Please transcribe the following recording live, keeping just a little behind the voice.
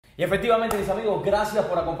Y efectivamente, mis amigos, gracias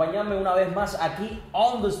por acompañarme una vez más aquí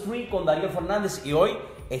on the street con Darío Fernández. Y hoy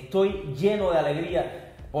estoy lleno de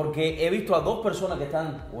alegría porque he visto a dos personas que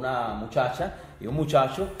están, una muchacha y un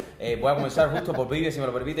muchacho. Voy a comenzar justo por Vivian, si me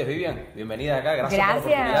lo permites. Vivian, bienvenida acá. Gracias por la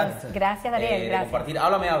oportunidad. Gracias, Darío. Gracias. Compartir.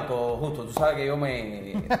 Háblame alto, justo. Tú sabes que yo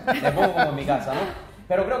me pongo como en mi casa, ¿no?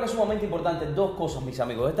 Pero creo que es sumamente importante dos cosas, mis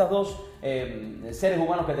amigos. Estas dos seres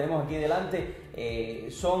humanos que tenemos aquí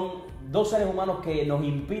delante son dos seres humanos que nos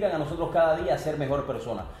inspiran a nosotros cada día a ser mejor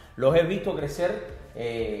personas. Los he visto crecer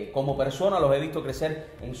como personas, los he visto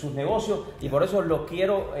crecer en sus negocios y por eso los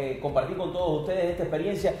quiero compartir con todos ustedes esta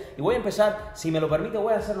experiencia. Y voy a empezar, si me lo permite,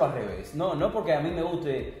 voy a hacerlo al revés. No porque a mí me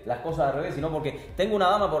guste las cosas al revés, sino porque tengo una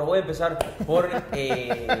dama, pero voy a empezar por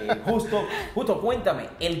justo cuéntame,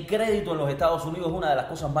 el crédito en los Estados Unidos es una de las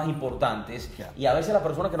cosas más importantes y a veces las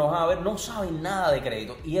personas que nos van a ver no saben nada de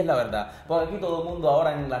crédito y es la verdad. Porque aquí todo el mundo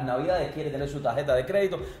ahora en las navidades quiere tener su tarjeta de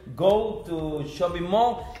crédito, go to shopping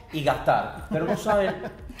mall y gastar, pero no saben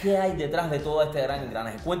qué hay detrás de todo este gran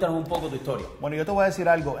engranaje. Cuéntanos un poco tu historia. Bueno, yo te voy a decir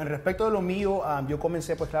algo. En respecto de lo mío, yo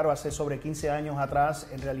comencé, pues claro, hace sobre 15 años atrás,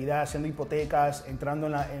 en realidad haciendo hipotecas, entrando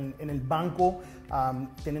en el banco,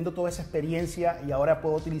 teniendo toda esa experiencia y ahora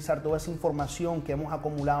puedo utilizar toda esa información que hemos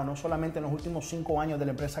acumulado, no solamente en los últimos 5 años de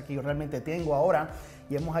la empresa que yo realmente tengo ahora,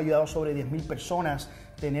 y hemos ayudado sobre 10,000 personas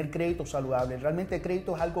a tener crédito saludable. Realmente el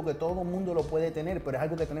crédito es algo que todo el mundo lo puede tener, pero es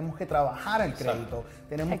algo que tenemos que trabajar el crédito.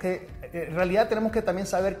 En realidad tenemos que también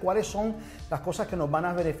saber cuáles son las cosas que nos van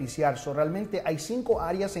a beneficiar. Realmente hay 5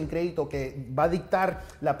 áreas en crédito que va a dictar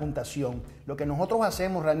la puntuación. Lo que nosotros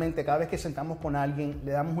hacemos realmente cada vez que sentamos con alguien,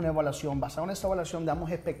 le damos una evaluación. Basado en esa evaluación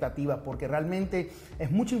damos expectativas, porque realmente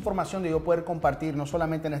es mucha información de yo poder compartir, no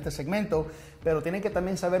solamente en este segmento, pero tienen que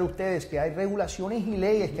también saber ustedes que hay regulaciones y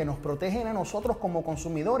leyes que nos protegen a nosotros como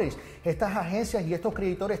consumidores. Estas agencias y estos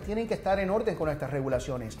creditores tienen que estar en orden con estas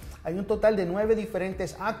regulaciones. Hay un total de 9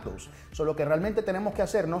 diferentes actos. Lo que realmente tenemos que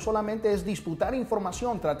hacer no solamente es disputar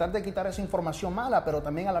información, tratar de quitar esa información mala, pero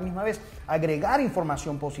también a la misma vez agregar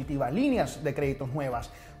información positiva, líneas de créditos nuevas,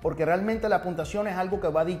 porque realmente la puntuación es algo que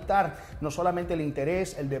va a dictar no solamente el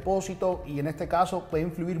interés, el depósito, y en este caso puede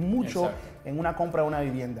influir mucho en una compra de una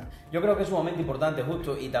vivienda. Yo creo que es sumamente importante,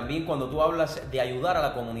 justo, y también cuando tú hablas de ayudar a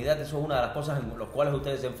la comunidad, eso es una de las cosas en las cuales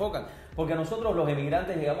ustedes se enfocan, porque nosotros los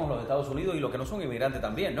emigrantes llegamos a los Estados Unidos y los que no son emigrantes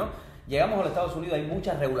también, ¿no? Llegamos a los Estados Unidos, hay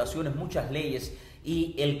muchas regulaciones, muchas leyes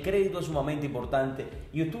y el crédito es sumamente importante.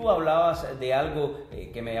 Y tú hablabas de algo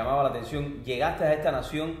que me llamaba la atención, llegaste a esta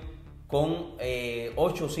nación con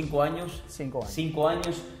 8 o 5 años. 5 años. 5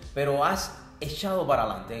 años, pero has echado para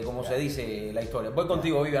adelante, como se dice la historia. Voy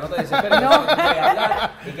contigo, Vivian, no te desesperes, no. Que quieres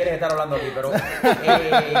hablar y quieres estar hablando aquí, pero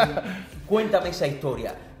cuéntame esa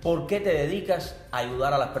historia. ¿Por qué te dedicas a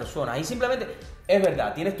ayudar a las personas? Y simplemente, es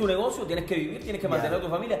verdad, tienes tu negocio, tienes que vivir, tienes que mantener a tu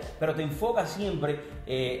familia, pero te enfocas siempre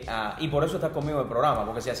y por eso estás conmigo en el programa,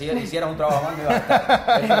 porque si así hicieras un trabajo más, no ibas a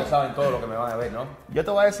estar. Eso lo saben todo lo que me van a ver, ¿no? Yo te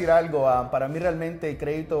voy a decir algo, para mí realmente el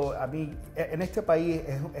crédito, a mí, en este país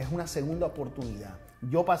es una segunda oportunidad.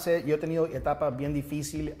 Yo he tenido etapas bien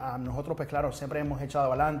difíciles, nosotros pues claro, siempre hemos echado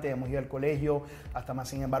adelante, hemos ido al colegio, hasta más,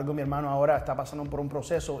 sin embargo mi hermano ahora está pasando por un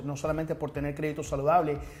proceso, no solamente por tener crédito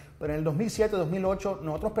saludable, pero en el 2007, 2008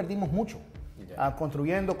 nosotros perdimos mucho.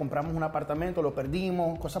 Construyendo, compramos un apartamento, lo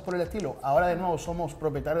perdimos, cosas por el estilo. Ahora de nuevo somos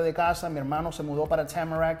propietarios de casa, mi hermano se mudó para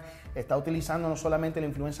Tamarack, está utilizando no solamente la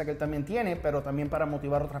influencia que él también tiene, pero también para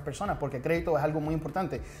motivar a otras personas, porque crédito es algo muy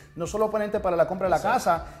importante. No solo oponente para la compra de la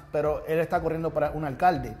casa, pero él está corriendo para un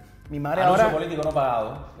alcalde. Mi madre anuncio ahora político no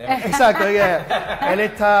pagado. Exacto, él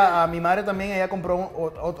está, mi madre también, ella compró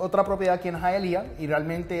otra propiedad aquí en Hialeah y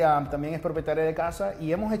realmente también es propietaria de casa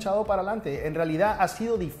y hemos echado para adelante. En realidad ha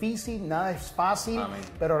sido difícil, nada es fácil,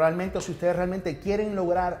 pero realmente si ustedes realmente quieren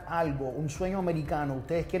lograr algo, un sueño americano,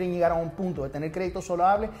 ustedes quieren llegar a un punto de tener crédito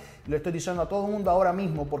saludable, lo estoy diciendo a todo el mundo ahora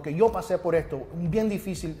mismo porque yo pasé por esto, bien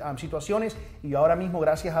difícil situaciones y ahora mismo,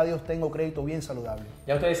 gracias a Dios, tengo crédito bien saludable.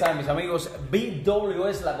 Ya ustedes saben, mis amigos,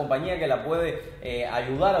 BWS, la compañía que la puede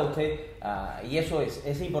ayudar a usted y eso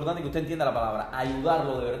es importante que usted entienda la palabra,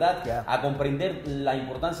 ayudarlo de verdad a comprender la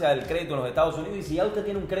importancia del crédito en los Estados Unidos y si ya usted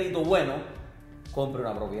tiene un crédito bueno, compre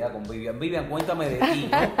una propiedad con Vivian. Vivian, cuéntame de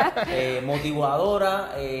ti, ¿no?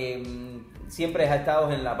 Motivadora, siempre has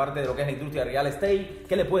estado en la parte de lo que es la industria real estate.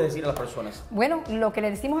 ¿Qué le puedes decir a las personas? Bueno, lo que le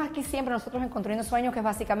decimos aquí siempre nosotros en Construyendo Sueños, que es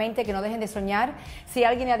básicamente que no dejen de soñar. Si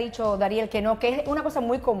alguien le ha dicho, Dariel, que no, que es una cosa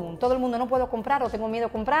muy común, todo el mundo no puedo comprar, o tengo miedo a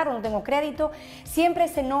comprar, o no tengo crédito, siempre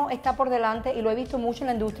ese no está por delante, y lo he visto mucho en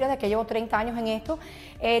la industria desde que llevo 30 años en esto.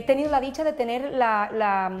 He tenido la dicha de tener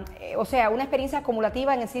o sea, una experiencia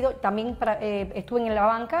acumulativa en el sentido, también estuve en la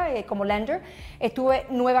banca como lender, estuve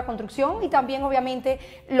nueva construcción y también obviamente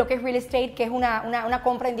lo que es real estate, que es una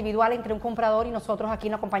compra individual entre un comprador y nosotros aquí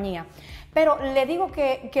en la compañía. Pero le digo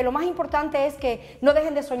que lo más importante es que no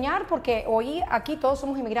dejen de soñar, porque hoy aquí todos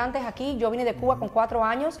somos inmigrantes. Aquí yo vine de Cuba con 4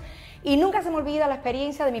 años y nunca se me olvida la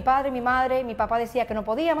experiencia de mi padre y mi madre. Mi papá decía que no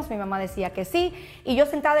podíamos, mi mamá decía que sí, y yo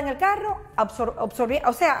sentada en el carro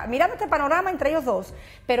o sea, mirando este panorama entre ellos dos.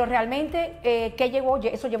 Pero realmente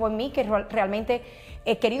eso llevó en mí, que realmente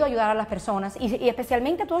he querido ayudar a las personas y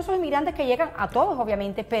especialmente a todos esos inmigrantes que llegan, a todos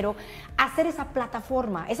obviamente, pero hacer esa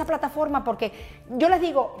plataforma, porque yo les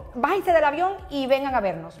digo, bájense del avión y vengan a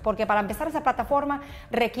vernos, porque para empezar esa plataforma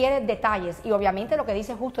requiere detalles, y obviamente lo que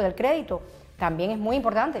dice justo del crédito también es muy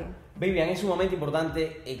importante. Vivian, es sumamente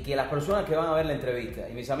importante que las personas que van a ver la entrevista,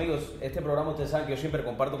 y mis amigos, este programa ustedes saben que yo siempre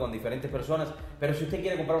comparto con diferentes personas, pero si usted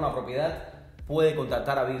quiere comprar una propiedad, puede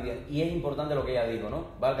contactar a Vivian, y es importante lo que ella dijo, ¿no?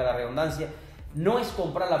 Valga la redundancia. No es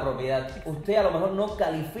comprar la propiedad. Usted a lo mejor no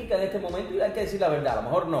califica en este momento, y hay que decir la verdad, a lo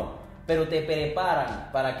mejor no, pero te preparan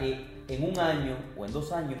para que en 1 año o en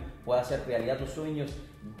 2 años puedas hacer realidad tus sueños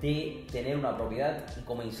de tener una propiedad y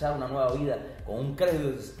comenzar una nueva vida con un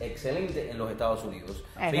crédito excelente en los Estados Unidos.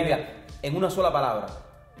 Vivian, en una sola palabra,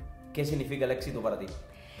 ¿qué significa el éxito para ti?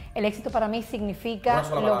 El éxito para mí significa una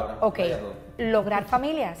sola palabra, lograr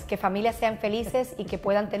familias, que familias sean felices y que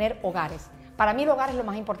puedan tener hogares. Para mí el hogar es lo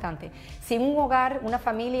más importante. Sin un hogar, una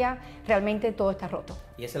familia, realmente todo está roto.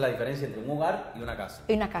 Y esa es la diferencia entre un hogar y una casa.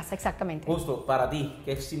 Y una casa, exactamente. Justo, para ti,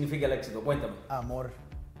 ¿qué significa el éxito? Cuéntame. Amor.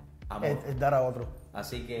 Amor. Es dar a otro.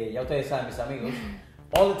 Así que ya ustedes saben, mis amigos.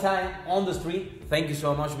 All the time, on the street. Thank you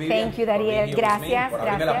so much, Vivian. Thank you, Dariel. Gracias. Por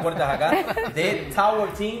abrirme las puertas acá de Tower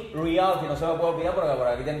Team Realty. No se me puede olvidar, porque por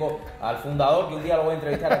aquí tengo al fundador, que un día lo voy a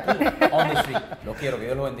entrevistar aquí, on the street. Los quiero, que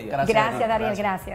Dios los bendiga. Gracias, Dariel. Gracias.